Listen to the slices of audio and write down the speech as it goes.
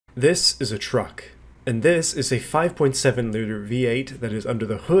This is a truck, and this is a 5.7 liter V8 that is under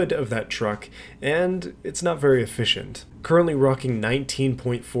the hood of that truck, and it's not very efficient. Currently rocking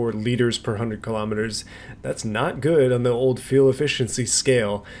 19.4 liters per 100 kilometers. That's not good on the old fuel efficiency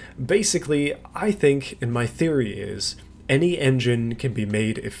scale. Basically, I think, and my theory is, any engine can be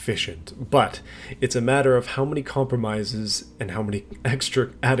made efficient, but it's a matter of how many compromises and how many extra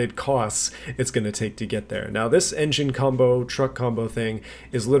added costs it's going to take to get there. Now, this engine combo, truck combo thing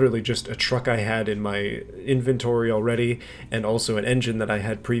is literally just a truck I had in my inventory already, and also an engine that I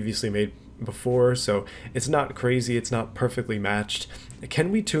had previously made before, so it's not crazy, it's not perfectly matched.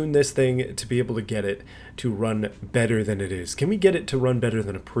 Can we tune this thing to be able to get it to run better than it is? Can we get it to run better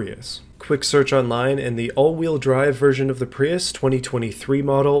than a Prius? Quick search online, and the all-wheel drive version of the Prius 2023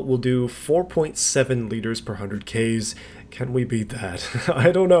 model will do 4.7 liters per 100 Ks. Can we beat that?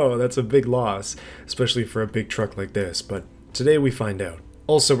 I don't know, that's a big loss, especially for a big truck like this, but today we find out.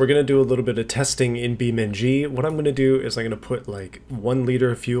 Also, we're going to do a little bit of testing in beamng. What I'm going to do is I'm going to put like 1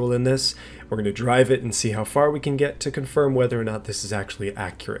 liter of fuel in this. We're going to drive it and see how far we can get to confirm whether or not this is actually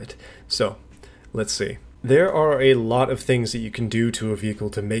accurate. So, let's see. There are a lot of things that you can do to a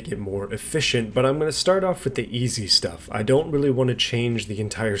vehicle to make it more efficient, but I'm going to start off with the easy stuff. I don't really want to change the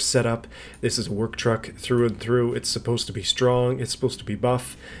entire setup. This is a work truck through and through. It's supposed to be strong, it's supposed to be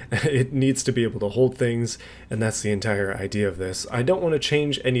buff, it needs to be able to hold things, and that's the entire idea of this. I don't want to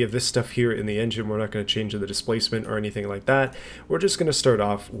change any of this stuff here in the engine. We're not going to change the displacement or anything like that. We're just going to start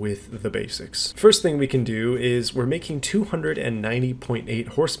off with the basics. First thing we can do is we're making 290.8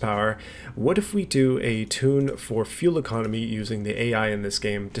 horsepower. What if we do a tune for fuel economy using the AI in this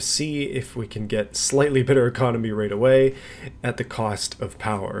game to see if we can get slightly better economy right away at the cost of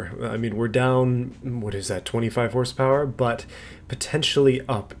power. I mean, we're down, what is that, 25 horsepower, but potentially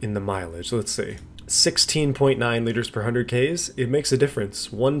up in the mileage. Let's see. 16.9 liters per 100 Ks, it makes a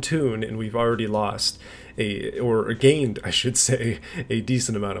difference. One tune and we've already lost or gained, I should say, a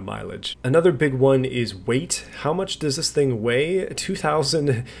decent amount of mileage. Another big one is weight. How much does this thing weigh?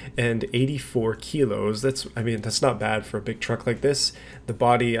 2,084 kilos. That's not bad for a big truck like this. The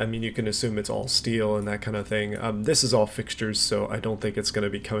body, I mean, you can assume it's all steel and that kind of thing. This is all fixtures, so I don't think it's going to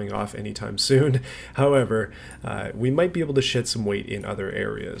be coming off anytime soon. However, we might be able to shed some weight in other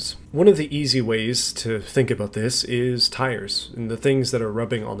areas. One of the easy ways to think about this is tires and the things that are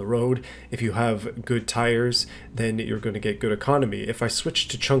rubbing on the road. If you have good tires, then you're going to get good economy. If I switch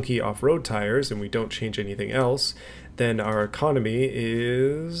to chunky off-road tires and we don't change anything else, then our economy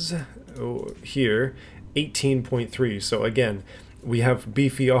is here 18.3. So again, we have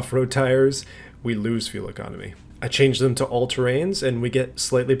beefy off-road tires, we lose fuel economy. I change them to all-terrains and we get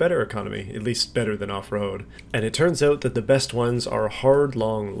slightly better economy, at least better than off-road. And it turns out that the best ones are hard,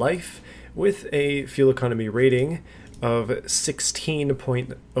 long life with a fuel economy rating of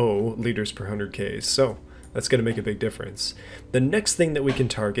 16.0 liters per 100 Ks. So that's going to make a big difference. The next thing that we can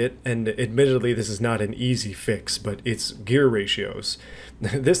target, and admittedly this is not an easy fix, but it's gear ratios.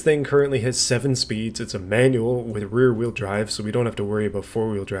 This thing currently has 7 speeds. It's a manual with rear wheel drive, so we don't have to worry about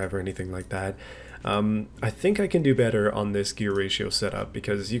 4-wheel drive or anything like that. I think I can do better on this gear ratio setup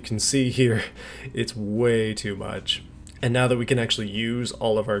because you can see here it's way too much. And now that we can actually use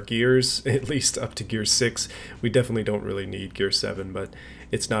all of our gears, at least up to gear 6, we definitely don't really need gear 7, but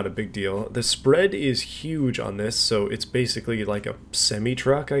it's not a big deal. The spread is huge on this, so it's basically like a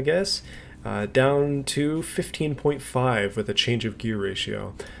semi-truck, I guess, down to 15.5 with a change of gear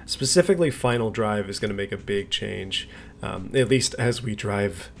ratio. Specifically, final drive is going to make a big change, at least as we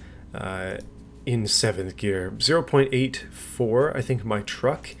drive in 7th gear. 0.84, I think my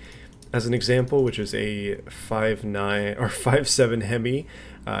truck, as an example, which is a 5.9 or 5.7 Hemi,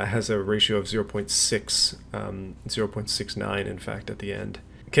 has a ratio of 0.69 in fact at the end.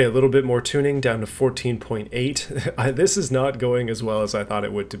 Okay, a little bit more tuning down to 14.8. This is not going as well as I thought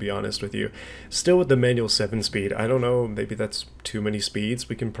it would, to be honest with you. Still with the manual 7-speed, I don't know, maybe that's too many speeds.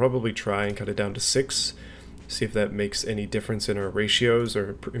 We can probably try and cut it down to 6, see if that makes any difference in our ratios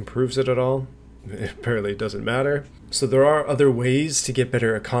or improves it at all. Apparently it doesn't matter. So there are other ways to get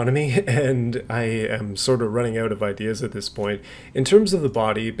better economy, and I am sort of running out of ideas at this point. In terms of the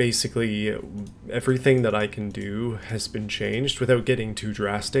body, basically everything that I can do has been changed without getting too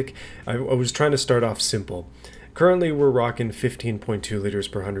drastic. I was trying to start off simple. Currently we're rocking 15.2 liters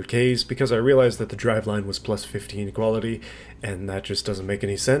per 100 Ks because I realized that the driveline was plus 15 quality, and that just doesn't make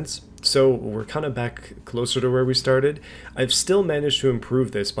any sense. So we're kind of back closer to where we started. I've still managed to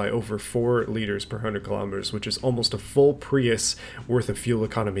improve this by over 4 liters per 100 kilometers, which is almost a full Prius worth of fuel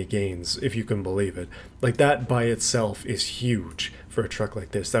economy gains, if you can believe it. Like, that by itself is huge. for a truck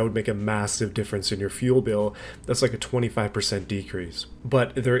like this. That would make a massive difference in your fuel bill. That's like a 25% decrease.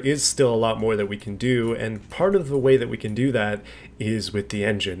 But there is still a lot more that we can do, and part of the way that we can do that is with the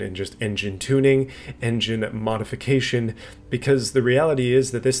engine and just engine tuning, engine modification, because the reality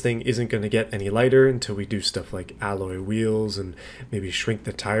is that this thing isn't going to get any lighter until we do stuff like alloy wheels and maybe shrink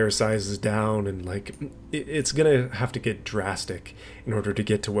the tire sizes down, and like it's going to have to get drastic in order to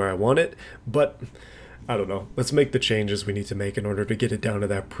get to where I want it. But I don't know, let's make the changes we need to make in order to get it down to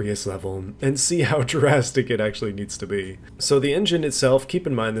that Prius level and see how drastic it actually needs to be. So the engine itself, keep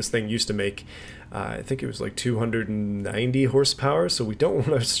in mind this thing used to make, I think it was like 290 horsepower, so we don't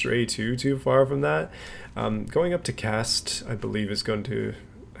want to stray too far from that. Going up to cast, I believe, is going to,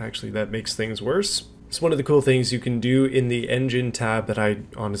 actually that makes things worse. It's one of the cool things you can do in the engine tab that I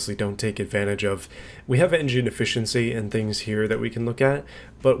honestly don't take advantage of. We have engine efficiency and things here that we can look at,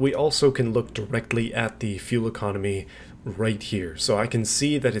 but we also can look directly at the fuel economy right here. So I can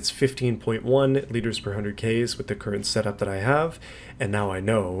see that it's 15.1 liters per 100 Ks with the current setup that I have, and now I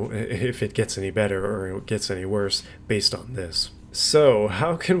know if it gets any better or it gets any worse based on this. So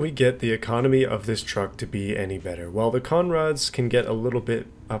how can we get the economy of this truck to be any better? Well, the conrods can get a little bit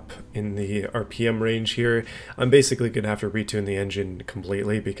up in the RPM range here. I'm basically going to have to retune the engine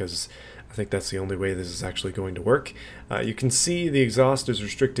completely because I think that's the only way this is actually going to work. You can see the exhaust is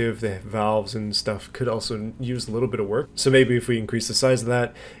restrictive, the valves and stuff could also use a little bit of work. So maybe if we increase the size of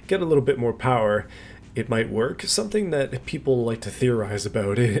that, get a little bit more power, it might work. Something that people like to theorize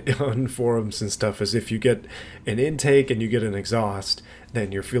about on forums and stuff is if you get an intake and you get an exhaust,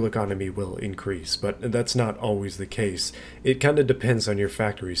 then your fuel economy will increase, but that's not always the case. It kind of depends on your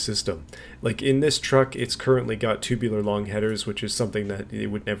factory system. Like in this truck, it's currently got tubular long headers, which is something that it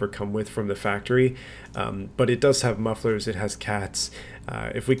would never come with from the factory, but it does have mufflers, it has cats.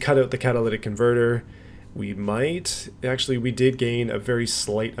 If we cut out the catalytic converter, we might, actually we did gain a very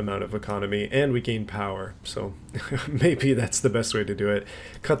slight amount of economy and we gained power, so maybe that's the best way to do it.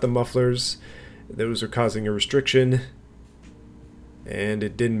 Cut the mufflers, those are causing a restriction, and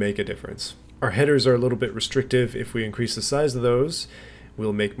it didn't make a difference. Our headers are a little bit restrictive. If we increase the size of those,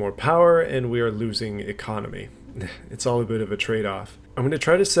 we'll make more power and we are losing economy. It's all a bit of a trade-off. I'm going to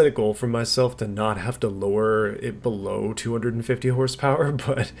try to set a goal for myself to not have to lower it below 250 horsepower,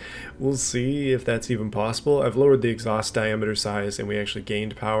 but we'll see if that's even possible. I've lowered the exhaust diameter size and we actually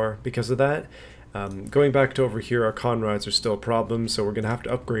gained power because of that. Going back to over here, our conrods are still a problem, so we're going to have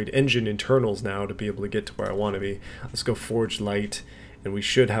to upgrade engine internals now to be able to get to where I want to be. Let's go forged light, and we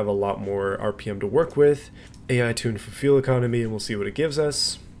should have a lot more RPM to work with. AI tune for fuel economy, and we'll see what it gives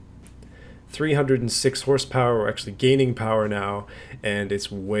us. 306 horsepower, we're actually gaining power now, and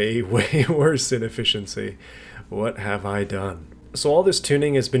it's way worse in efficiency. What have I done? So all this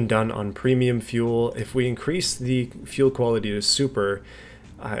tuning has been done on premium fuel. If we increase the fuel quality to super,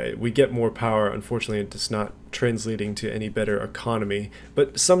 we get more power. Unfortunately, it's not translating to any better economy.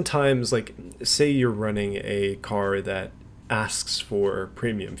 But sometimes, like, say you're running a car that asks for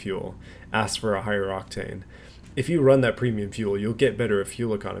premium fuel, asks for a higher octane. If you run that premium fuel, you'll get better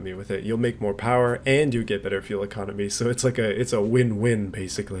fuel economy with it. You'll make more power and you get better fuel economy. So it's like it's a win-win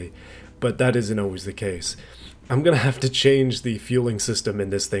basically. But that isn't always the case. I'm gonna have to change the fueling system in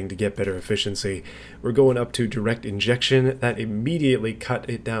this thing to get better efficiency. We're going up to direct injection. That immediately cut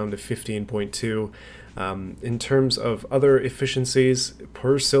it down to 15.2. In terms of other efficiencies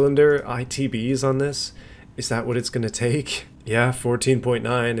per cylinder, ITBs on this, is that what it's gonna take? Yeah,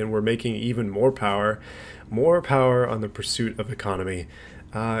 14.9, and we're making even more power. More power on the pursuit of economy.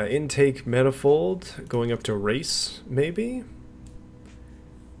 Intake manifold, going up to race, maybe?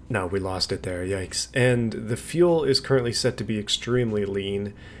 No, we lost it there, yikes. And the fuel is currently set to be extremely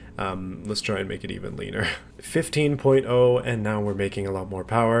lean. Let's try and make it even leaner. 15.0, and now we're making a lot more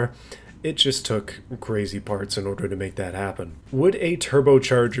power. It just took crazy parts in order to make that happen. Would a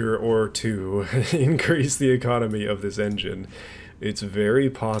turbocharger or two increase the economy of this engine? It's very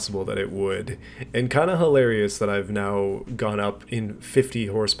possible that it would, and kind of hilarious that I've now gone up in 50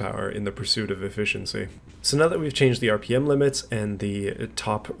 horsepower in the pursuit of efficiency. So now that we've changed the RPM limits and the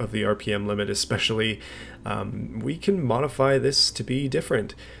top of the RPM limit especially, we can modify this to be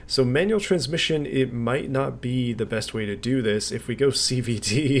different. So manual transmission, it might not be the best way to do this. If we go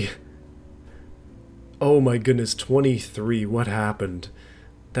CVT, oh my goodness, 23, what happened?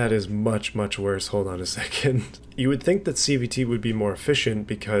 That is much worse. Hold on a second. You would think that CVT would be more efficient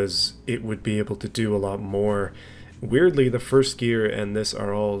because it would be able to do a lot more. Weirdly, the first gear and this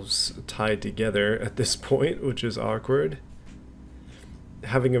are all tied together at this point, which is awkward.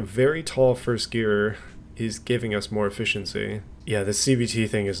 Having a very tall first gear is giving us more efficiency. Yeah, the CVT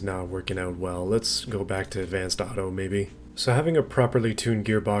thing is not working out well. Let's go back to advanced auto maybe. So having a properly tuned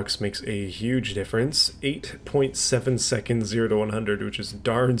gearbox makes a huge difference. 8.7 seconds 0 to 100, which is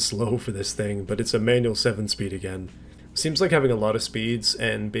darn slow for this thing, but it's a manual 7-speed again. Seems like having a lot of speeds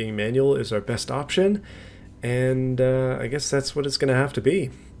and being manual is our best option, and I guess that's what it's going to have to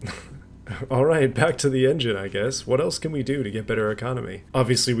be. Alright, back to the engine, I guess. What else can we do to get better economy?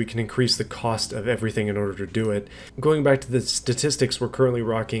 Obviously, we can increase the cost of everything in order to do it. Going back to the statistics, we're currently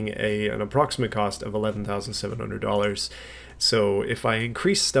rocking an approximate cost of $11,700. So if I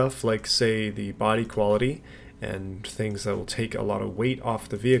increase stuff like, say, the body quality and things that will take a lot of weight off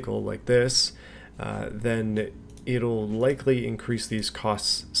the vehicle like this, then it'll likely increase these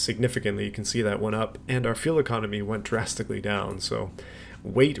costs significantly. You can see that went up, and our fuel economy went drastically down. So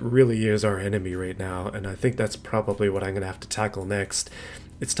weight really is our enemy right now, and I think that's probably what I'm going to have to tackle next.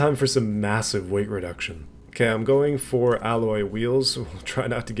 It's time for some massive weight reduction. Okay, I'm going for alloy wheels. We'll try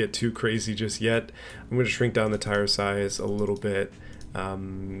not to get too crazy just yet. I'm going to shrink down the tire size a little bit,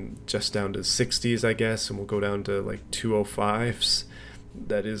 just down to 60s, I guess, and we'll go down to like 205s.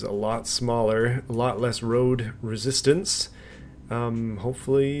 That is a lot smaller, a lot less road resistance.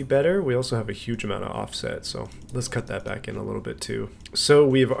 Hopefully better. We also have a huge amount of offset, so let's cut that back in a little bit too. So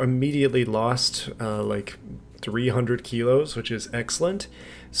we've immediately lost like 300 kilos, which is excellent.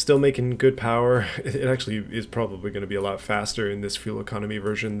 Still making good power. It actually is probably going to be a lot faster in this fuel economy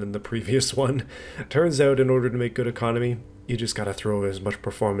version than the previous one. Turns out in order to make good economy, you just gotta throw as much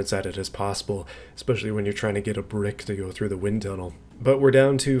performance at it as possible, especially when you're trying to get a brick to go through the wind tunnel. But we're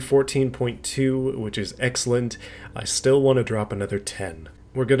down to 14.2, which is excellent. I still want to drop another 10.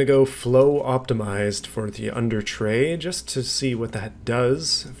 We're gonna go flow optimized for the under tray just to see what that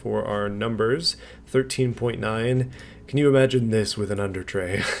does for our numbers. 13.9. Can you imagine this with an under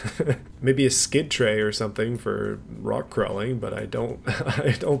tray? Maybe a skid tray or something for rock crawling, but I don't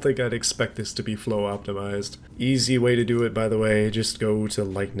think I'd expect this to be flow optimized. Easy way to do it, by the way, just go to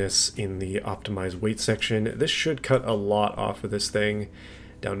lightness in the optimized weight section. This should cut a lot off of this thing,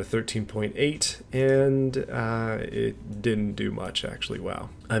 down to 13.8, and it didn't do much actually. Wow.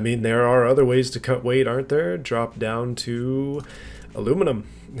 I mean, there are other ways to cut weight, aren't there? Drop down to aluminum.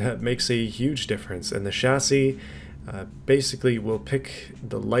 That makes a huge difference. And the chassis, basically we'll pick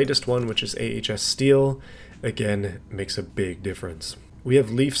the lightest one, which is AHS steel. Again, makes a big difference. We have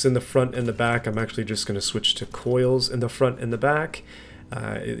leafs in the front and the back. I'm actually just going to switch to coils in the front and the back.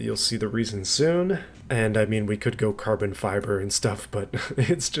 You'll see the reason soon. And I mean, we could go carbon fiber and stuff, but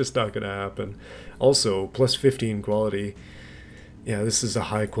it's just not going to happen. Also, plus 15 quality. Yeah, this is a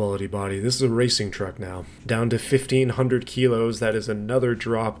high quality body. This is a racing truck now. Down to 1,500 kilos. That is another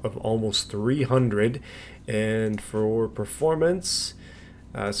drop of almost 300. And for performance,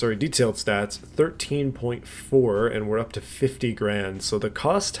 detailed stats, 13.4, and we're up to 50 grand. So the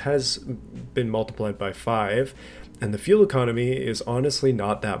cost has been multiplied by 5, and the fuel economy is honestly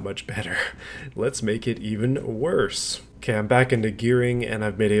not that much better. Let's make it even worse. Okay, I'm back into gearing, and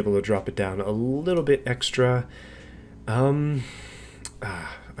I've been able to drop it down a little bit extra.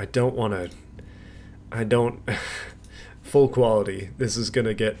 Full quality. This is going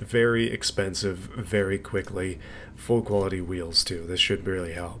to get very expensive very quickly. Full quality wheels too. This should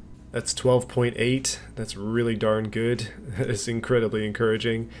really help. That's 12.8. That's really darn good. That is incredibly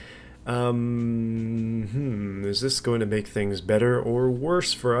encouraging. Is this going to make things better or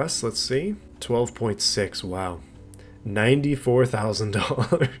worse for us? Let's see. 12.6. Wow.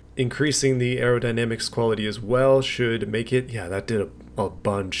 $94,000. Increasing the aerodynamics quality as well should make it, yeah, that did a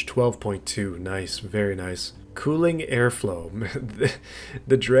bunch. 12.2. Nice. Very nice. Cooling airflow.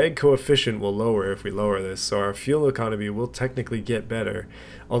 The drag coefficient will lower if we lower this, so our fuel economy will technically get better.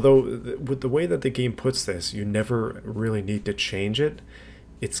 Although, with the way that the game puts this, you never really need to change it.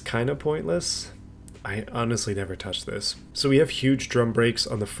 It's kind of pointless. I honestly never touched this. So we have huge drum brakes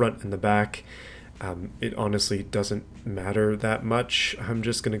on the front and the back. It honestly doesn't matter that much. I'm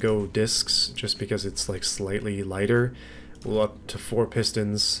just going to go discs just because it's like slightly lighter. We'll up to 4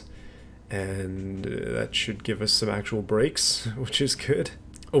 pistons. And that should give us some actual brakes, which is good.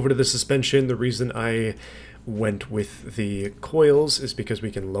 Over to the suspension. The reason I went with the coils is because we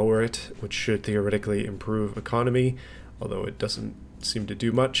can lower it, which should theoretically improve economy, although it doesn't seem to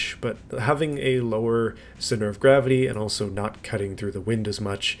do much. But having a lower center of gravity and also not cutting through the wind as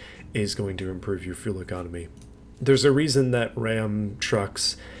much is going to improve your fuel economy. There's a reason that Ram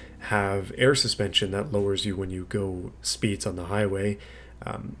trucks have air suspension that lowers you when you go speeds on the highway.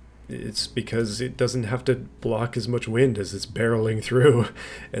 It's because it doesn't have to block as much wind as it's barreling through,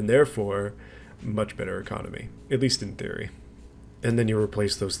 and therefore much better economy, at least in theory. And then you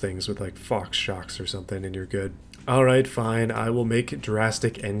replace those things with like Fox shocks or something and you're good. Alright, fine, I will make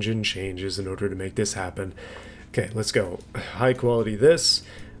drastic engine changes in order to make this happen. Okay, let's go. High quality this,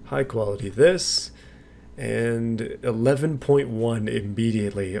 high quality this, and 11.1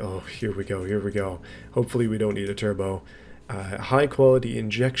 immediately. Oh, here we go, here we go. Hopefully we don't need a turbo. High quality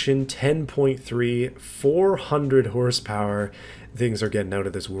injection, 10.3, 400 horsepower. Things are getting out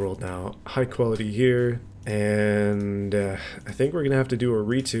of this world now. High quality here, and I think we're gonna have to do a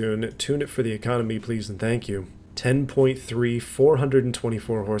retune. Tune it for the economy, please and thank you. 10.3,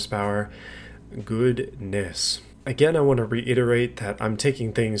 424 horsepower. Goodness. Again, I want to reiterate that I'm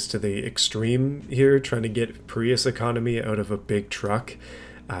taking things to the extreme here, trying to get Prius economy out of a big truck,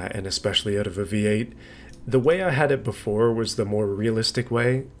 and especially out of a V8. The way I had it before was the more realistic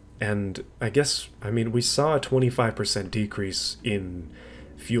way, and I guess, I mean, we saw a 25% decrease in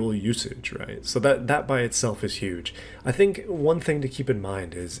fuel usage, right? So that by itself is huge. I think one thing to keep in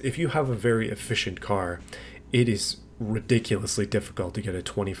mind is if you have a very efficient car, it is ridiculously difficult to get a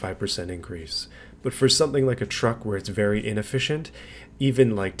 25% increase. But for something like a truck where it's very inefficient,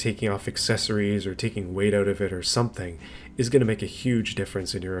 even like taking off accessories or taking weight out of it or something is going to make a huge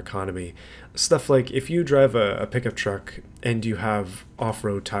difference in your economy. Stuff like if you drive a pickup truck and you have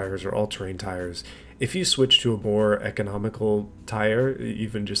off-road tires or all-terrain tires, if you switch to a more economical tire,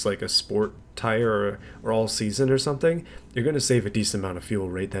 even just like a sport tire or all season or something, you're going to save a decent amount of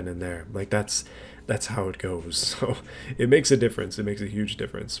fuel right then and there. Like that's how it goes. So it makes a difference. It makes a huge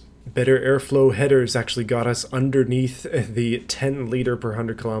difference. Better airflow headers actually got us underneath the 10 liter per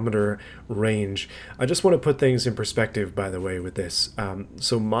 100 kilometer range. I just want to put things in perspective, by the way, with this.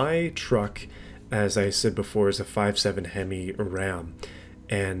 So my truck, as I said before, is a 5.7 Hemi Ram,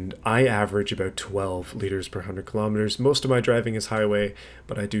 and I average about 12 liters per 100 kilometers. Most of my driving is highway,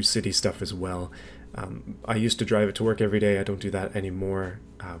 but I do city stuff as well. I used to drive it to work every day. I don't do that anymore,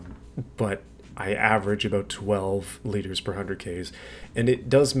 but I average about 12 liters per 100 Ks, and it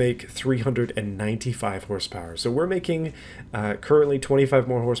does make 395 horsepower. So we're making currently 25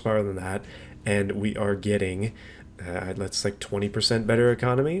 more horsepower than that, and we are getting, let's like 20% better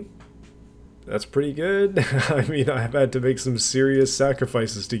economy. That's pretty good. I mean, I've had to make some serious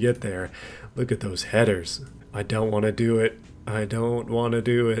sacrifices to get there. Look at those headers. I don't want to do it. I don't want to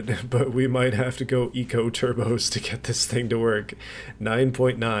do it, but we might have to go eco turbos to get this thing to work.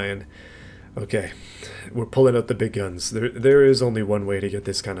 9.9. Okay, we're pulling out the big guns. There is only one way to get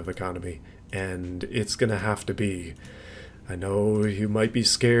this kind of economy, and it's gonna have to be, I know you might be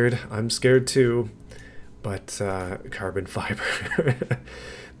scared, I'm scared too, but carbon fiber.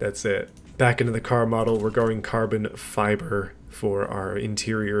 That's it. Back into the car model, we're going carbon fiber for our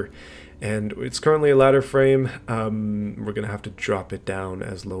interior, and it's currently a ladder frame. We're gonna have to drop it down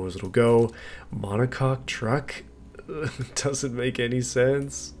as low as it'll go. Monocoque truck? Doesn't make any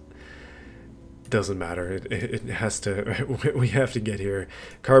sense. Doesn't matter, it has to, we have to get here.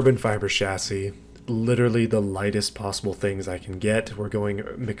 Carbon fiber chassis, literally the lightest possible things I can get. We're going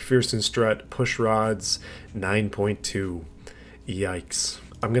McPherson strut, push rods, 9.2. Yikes.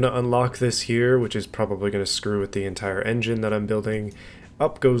 I'm gonna unlock this here, which is probably gonna screw with the entire engine that I'm building.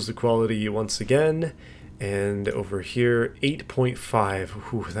 Up goes the quality once again, and over here,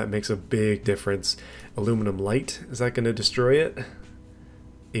 8.5. Ooh, that makes a big difference. Aluminum light, is that gonna destroy it?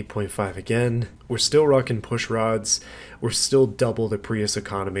 8.5 again. We're still rocking push rods. We're still double the Prius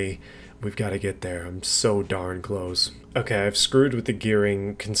economy. We've got to get there. I'm so darn close. Okay, I've screwed with the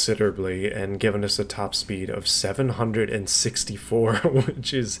gearing considerably and given us a top speed of 764,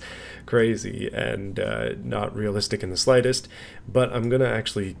 which is crazy and not realistic in the slightest. But I'm going to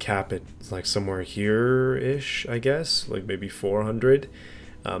actually cap it like somewhere here-ish, I guess, like maybe 400.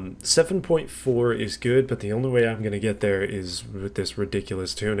 7.4 is good, but the only way I'm going to get there is with this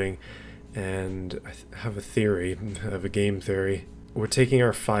ridiculous tuning. And I have a theory, I have a game theory. We're taking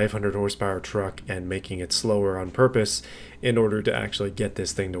our 500 horsepower truck and making it slower on purpose in order to actually get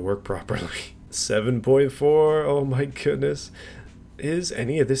this thing to work properly. 7.4, oh my goodness. Is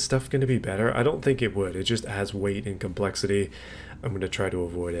any of this stuff going to be better? I don't think it would. It just adds weight and complexity. I'm going to try to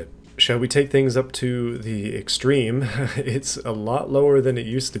avoid it. Shall we take things up to the extreme? It's a lot lower than it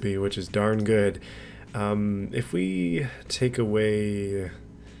used to be, which is darn good. If we take away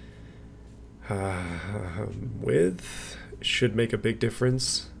width, should make a big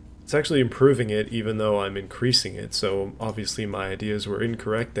difference. It's actually improving it even though I'm increasing it, so obviously my ideas were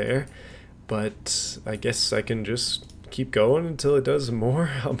incorrect there. But I guess I can just keep going until it does more.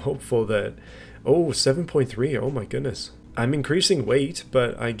 I'm hopeful that... Oh, 7.3, oh my goodness. I'm increasing weight,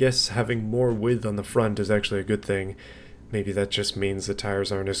 but I guess having more width on the front is actually a good thing. Maybe that just means the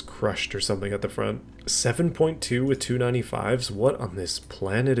tires aren't as crushed or something at the front. 7.2 with 295s? What on this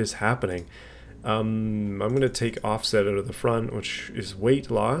planet is happening? I'm going to take offset out of the front, which is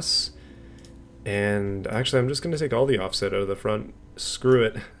weight loss. And actually, I'm just going to take all the offset out of the front. Screw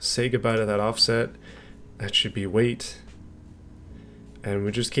it. Say goodbye to that offset. That should be weight. And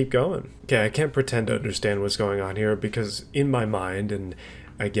we just keep going. Okay, I can't pretend to understand what's going on here because in my mind, and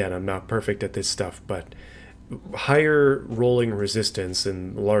again, I'm not perfect at this stuff, but higher rolling resistance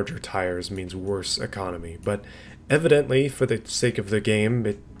and larger tires means worse economy. But evidently, for the sake of the game,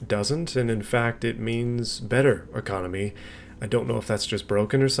 it doesn't, and in fact, it means better economy. I don't know if that's just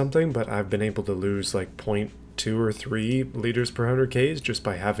broken or something, but I've been able to lose like 0.2 or 3 liters per 100 Ks just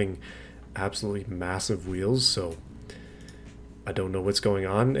by having absolutely massive wheels, so I don't know what's going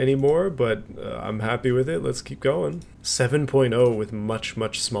on anymore, but I'm happy with it. Let's keep going. 7.0 with much,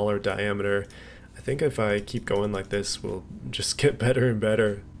 much smaller diameter. I think if I keep going like this, we'll just get better and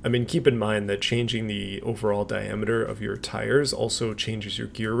better. I mean, keep in mind that changing the overall diameter of your tires also changes your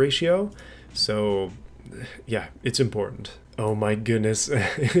gear ratio. So yeah, it's important. Oh my goodness,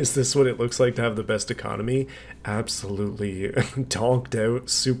 is this what it looks like to have the best economy? Absolutely donked out,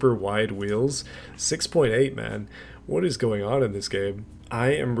 super wide wheels. 6.8, man. What is going on in this game? I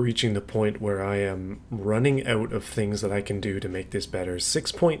am reaching the point where I am running out of things that I can do to make this better.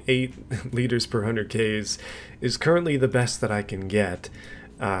 6.8 liters per 100 Ks is currently the best that I can get.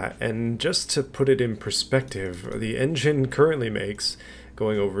 And just to put it in perspective, the engine currently makes,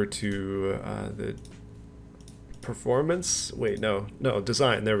 going over to the performance,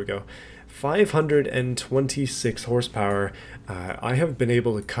 design, there we go, 526 horsepower. I have been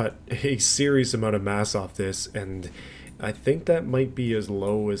able to cut a serious amount of mass off this, and I think that might be as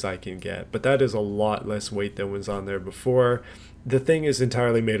low as I can get, but that is a lot less weight than was on there before. The thing is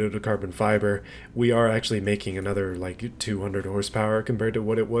entirely made out of carbon fiber. We are actually making another like 200 horsepower compared to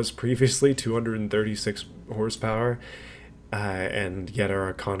what it was previously, 236 horsepower. And yet our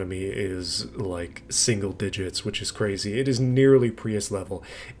economy is like single digits, which is crazy. It is nearly Prius level.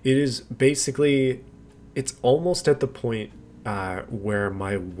 It is basically, it's almost at the point where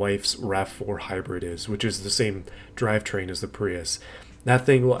my wife's RAV4 hybrid is, which is the same drivetrain as the Prius. That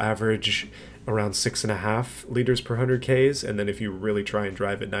thing will average around 6.5 liters per 100 Ks, and then if you really try and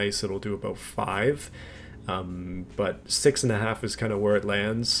drive it nice, it'll do about 5. But 6.5 is kind of where it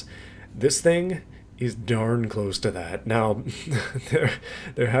lands. This thing is darn close to that. Now,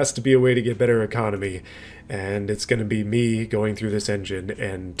 there has to be a way to get better economy, and it's going to be me going through this engine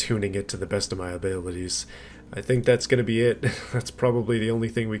and tuning it to the best of my abilities. I think that's going to be it. That's probably the only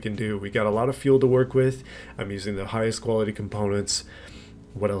thing we can do. We got a lot of fuel to work with. I'm using the highest quality components.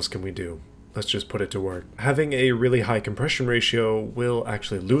 What else can we do? Let's just put it to work. Having a really high compression ratio will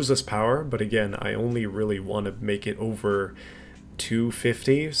actually lose us power, but again, I only really want to make it over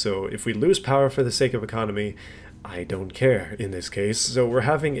 250, so if we lose power for the sake of economy, I don't care in this case. So we're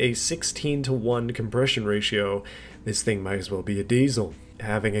having a 16:1 compression ratio. This thing might as well be a diesel.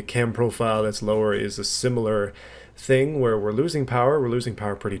 Having a cam profile that's lower is a similar thing where we're losing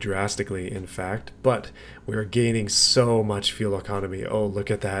power pretty drastically in fact, but we're gaining so much fuel economy. Oh,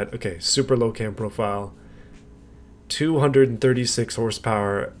 look at that. Okay, super low cam profile, 236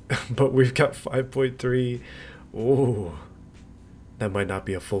 horsepower, but we've got 5.3. Oh, that might not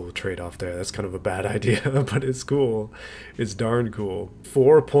be a full trade-off there. That's kind of a bad idea, but it's cool. It's darn cool.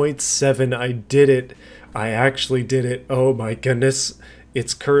 4.7, I did it. I actually did it. Oh my goodness.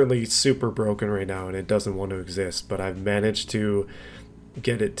 It's currently super broken right now and it doesn't want to exist, but I've managed to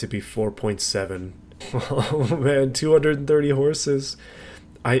get it to be 4.7. Oh man, 230 horses.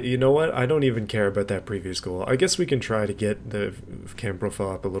 You know what? I don't even care about that previous goal. I guess we can try to get the cam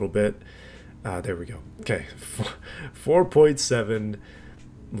profile up a little bit. There we go. Okay, 4.7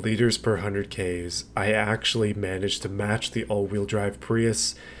 liters per 100 Ks. I actually managed to match the all-wheel drive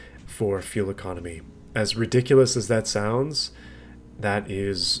Prius for fuel economy. As ridiculous as that sounds, that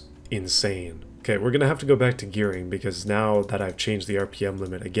is insane. Okay, we're gonna have to go back to gearing because now that I've changed the RPM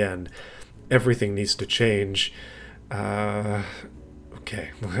limit again, everything needs to change. Okay,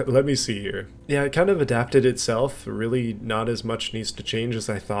 let me see here. Yeah, it kind of adapted itself. Really not as much needs to change as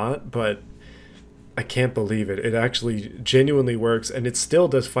I thought, but I can't believe it. It actually genuinely works, and it still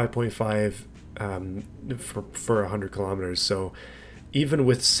does 5.5 for 100 kilometers. So even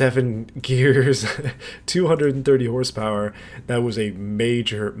with 7 gears, 230 horsepower, that was a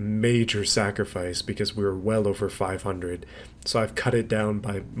major sacrifice because we were well over 500. So I've cut it down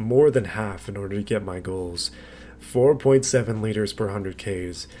by more than half in order to get my goals. 4.7 liters per 100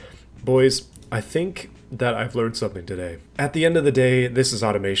 Ks. Boys, I think that I've learned something today. At the end of the day, this is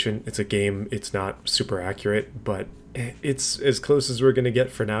automation. It's a game. It's not super accurate, but it's as close as we're going to get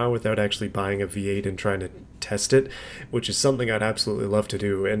for now without actually buying a V8 and trying to test it, which is something I'd absolutely love to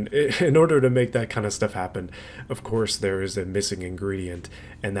do. And in order to make that kind of stuff happen, of course, there is a missing ingredient,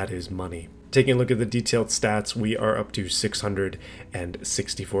 and that is money. Taking a look at the detailed stats, we are up to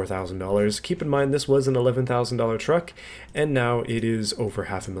 $664,000. Keep in mind this was an $11,000 truck, and now it is over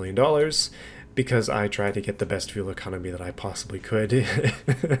 $500,000 because I tried to get the best fuel economy that I possibly could.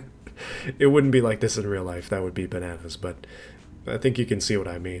 It wouldn't be like this in real life, that would be bananas, but I think you can see what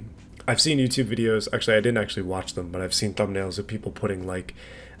I mean. I've seen YouTube videos, actually I didn't actually watch them, but I've seen thumbnails of people putting like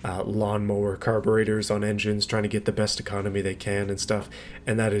lawnmower carburetors on engines, trying to get the best economy they can and stuff,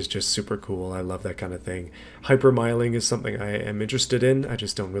 and that is just super cool. I love that kind of thing. Hypermiling is something I am interested in. I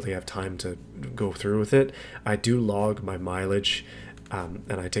just don't really have time to go through with it. I do log my mileage,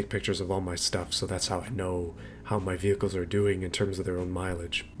 and I take pictures of all my stuff, so that's how I know how my vehicles are doing in terms of their own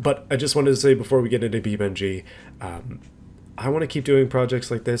mileage. But I just wanted to say before we get into BeamNG, I want to keep doing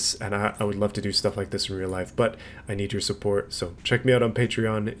projects like this, and I would love to do stuff like this in real life, but I need your support. So check me out on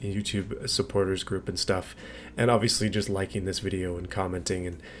Patreon, YouTube supporters group and stuff. And obviously just liking this video and commenting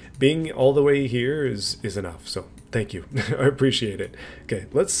and being all the way here is enough. So thank you. I appreciate it. Okay,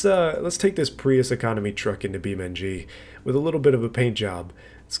 let's take this Prius economy truck into BeamNG with a little bit of a paint job.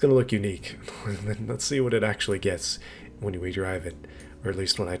 It's going to look unique. Let's see what it actually gets when we drive it. Or at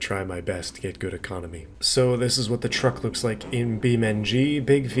least when I try my best to get good economy. So this is what the truck looks like in BeamNG.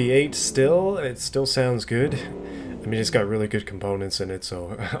 Big V8 still. It still sounds good. I mean, it's got really good components in it,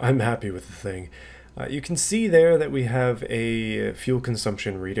 so I'm happy with the thing. You can see there that we have a fuel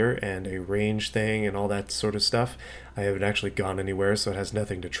consumption reader and a range thing and all that sort of stuff. I haven't actually gone anywhere, so it has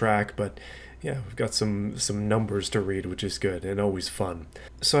nothing to track, but yeah, we've got some numbers to read, which is good and always fun.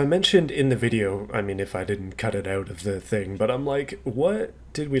 So I mentioned in the video, I mean, if I didn't cut it out of the thing, but I'm like, what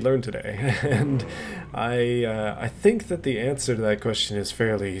did we learn today? And I think that the answer to that question is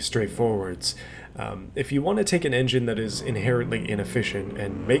fairly straightforward. If you want to take an engine that is inherently inefficient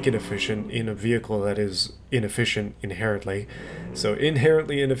and make it efficient in a vehicle that is inefficient inherently, so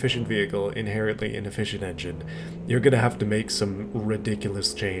inherently inefficient vehicle, inherently inefficient engine, you're going to have to make some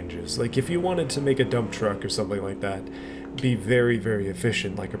ridiculous changes. Like if you wanted to make a dump truck or something like that be very, very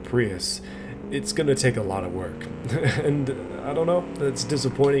efficient like a Prius, it's going to take a lot of work. And I don't know, that's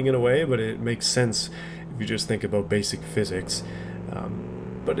disappointing in a way, but it makes sense if you just think about basic physics.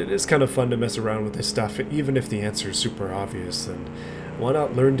 But it is kind of fun to mess around with this stuff, even if the answer is super obvious, then why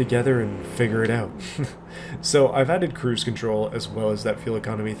not learn together and figure it out? So I've added cruise control as well as that fuel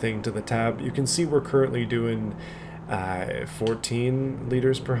economy thing to the tab. You can see we're currently doing 14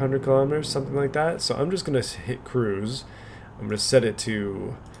 liters per 100 kilometers, something like that. So I'm just going to hit cruise. I'm going to set it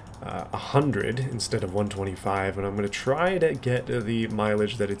to 100 instead of 125, and I'm going to try to get the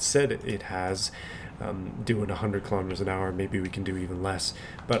mileage that it said it has. Doing 100 kilometers an hour, maybe we can do even less,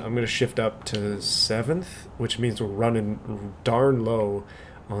 but I'm going to shift up to 7th, which means we're running darn low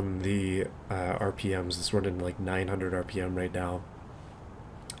on the RPMs. It's running like 900 RPM right now,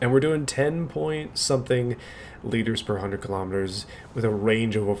 and we're doing 10 point something liters per 100 kilometers with a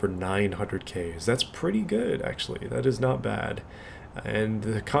range of over 900 Ks. That's pretty good, actually. That is not bad. And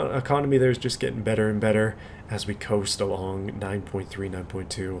the economy there is just getting better and better as we coast along 9.3,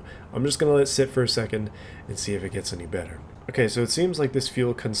 9.2. I'm just going to let it sit for a second and see if it gets any better. Okay, so it seems like this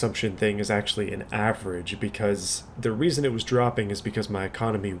fuel consumption thing is actually an average, because the reason it was dropping is because my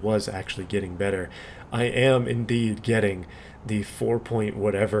economy was actually getting better. I am indeed getting the 4 point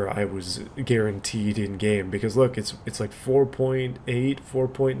whatever I was guaranteed in game, because look, it's like 4.8,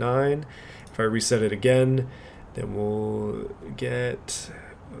 4.9. If I reset it again, then we'll get,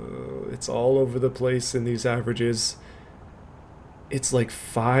 it's all over the place in these averages. It's like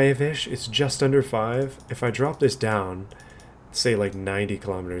 5-ish, it's just under 5. If I drop this down, say like 90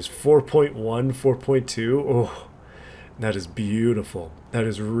 kilometers, 4.1, 4.2, oh, that is beautiful. That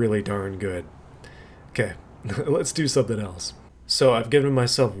is really darn good. Okay, let's do something else. So I've given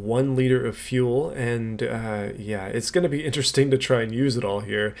myself 1 liter of fuel, and yeah, it's going to be interesting to try and use it all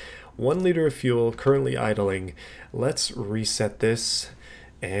here. 1 liter of fuel, currently idling. Let's reset this,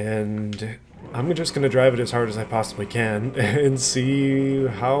 and I'm just going to drive it as hard as I possibly can and see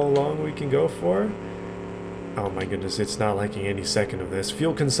how long we can go for. Oh my goodness, it's not liking any second of this.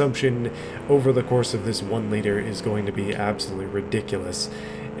 Fuel consumption over the course of this 1 liter is going to be absolutely ridiculous.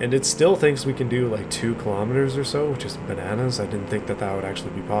 And it still thinks we can do like 2 kilometers or so, which is bananas. I didn't think that that would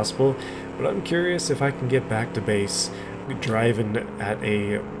actually be possible. But I'm curious if I can get back to base driving at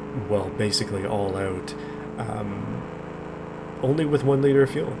a, well, basically all out. Only with 1 liter of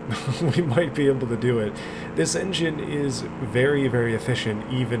fuel. We might be able to do it. This engine is very, very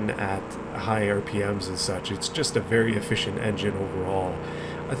efficient even at high RPMs and such. It's just a very efficient engine overall.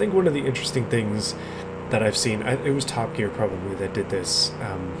 I think one of the interesting things that I've seen. It was Top Gear probably that did this.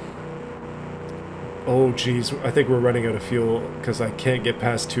 Oh geez, I think we're running out of fuel because I can't get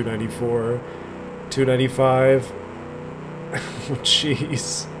past 294, 295. Oh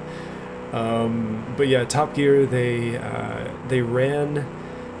jeez. But yeah, Top Gear, they ran.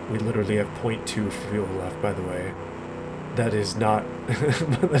 We literally have 0.2 fuel left, by the way. That is not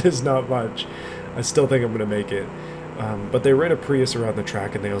that is not much. I still think I'm gonna make it. But they ran a Prius around the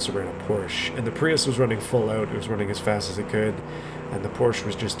track, and they also ran a Porsche. And the Prius was running full out. It was running as fast as it could. And the Porsche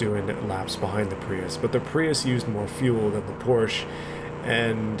was just doing laps behind the Prius. But the Prius used more fuel than the Porsche.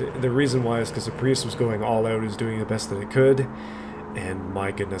 And the reason why is because the Prius was going all out, it was doing the best that it could. And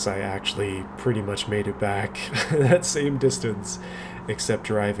my goodness, I actually pretty much made it back that same distance, except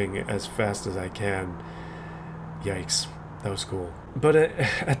driving as fast as I can. Yikes, that was cool. But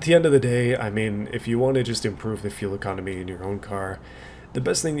at the end of the day, I mean, if you want to just improve the fuel economy in your own car, the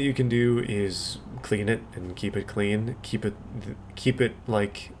best thing that you can do is clean it and keep it clean. Keep it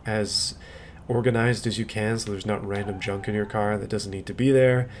like as organized as you can, so there's not random junk in your car that doesn't need to be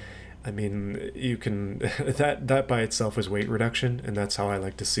there. I mean, you can that by itself is weight reduction, and that's how I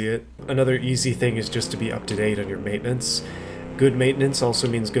like to see it. Another easy thing is just to be up to date on your maintenance. Good maintenance also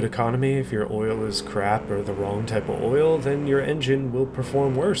means good economy. If your oil is crap or the wrong type of oil, then your engine will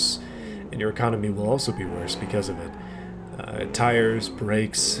perform worse, and your economy will also be worse because of it. Tires,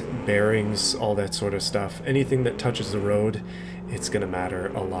 brakes, bearings, all that sort of stuff. Anything that touches the road, it's going to matter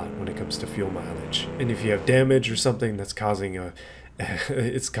a lot when it comes to fuel mileage. And if you have damage or something that's causing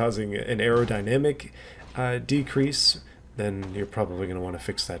it's causing an aerodynamic decrease, then you're probably going to want to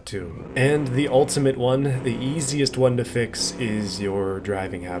fix that too. And the ultimate one, the easiest one to fix, is your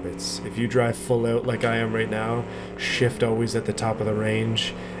driving habits. If you drive full out like I am right now, shift always at the top of the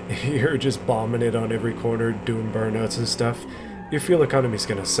range, you're just bombing it on every corner, doing burnouts and stuff, your fuel economy's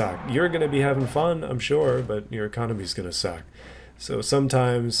going to suck. You're going to be having fun, I'm sure, but your economy's going to suck. So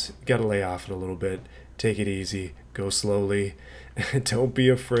sometimes you got to lay off it a little bit, take it easy, go slowly. Don't be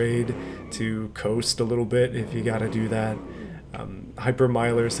afraid to coast a little bit if you gotta do that.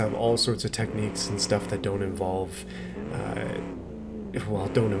 Hypermilers have all sorts of techniques and stuff that don't involve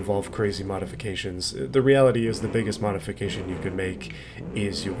crazy modifications. The reality is the biggest modification you can make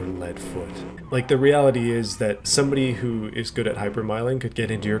is your lead foot. Like, the reality is that somebody who is good at hypermiling could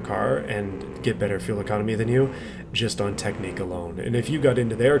get into your car and get better fuel economy than you just on technique alone. And if you got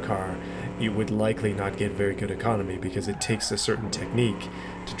into their car, you would likely not get very good economy because it takes a certain technique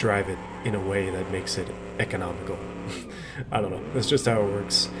to drive it in a way that makes it economical. I don't know, that's just how it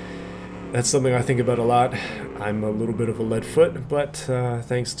works. That's something I think about a lot. I'm a little bit of a lead foot, but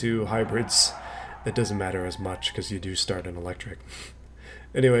thanks to hybrids, it doesn't matter as much because you do start an electric.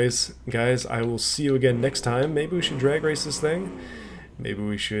 Anyways, guys, I will see you again next time. Maybe we should drag race this thing. Maybe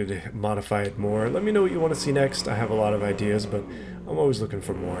we should modify it more. Let me know what you want to see next. I have a lot of ideas, but I'm always looking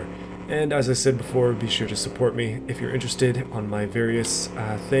for more. And as I said before, be sure to support me if you're interested on my various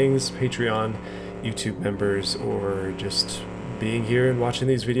things, Patreon, YouTube members, or just being here and watching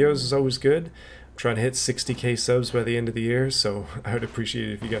these videos is always good. I'm trying to hit 60k subs by the end of the year, so I would appreciate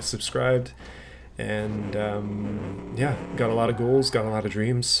it if you guys subscribed. And yeah, got a lot of goals, got a lot of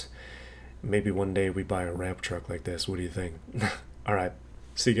dreams. Maybe one day we buy a ramp truck like this. What do you think? Alright,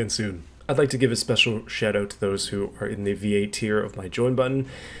 see you again soon. I'd like to give a special shout out to those who are in the V8 tier of my join button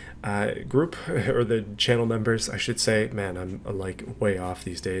group, or the channel members, I should say. Man, I'm like way off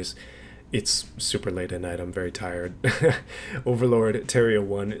these days. It's super late at night, I'm very tired. Overlord,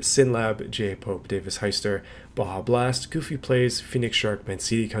 Terrio1, Sinlab, J. Pope, Davis Heister, Baja Blast, Goofy Plays, Phoenix Shark,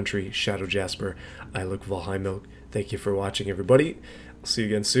 Mancini Country, Shadow Jasper, I Look Valheimilk. Thank you for watching, everybody. I'll see you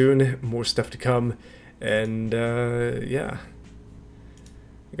again soon. More stuff to come. And yeah,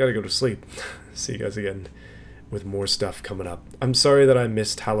 I gotta go to sleep. See you guys again with more stuff coming up. I'm sorry that I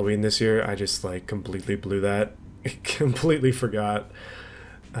missed Halloween this year. I just like completely blew that. Completely forgot.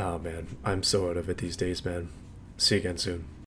 Oh man, I'm so out of it these days, man. See you again soon.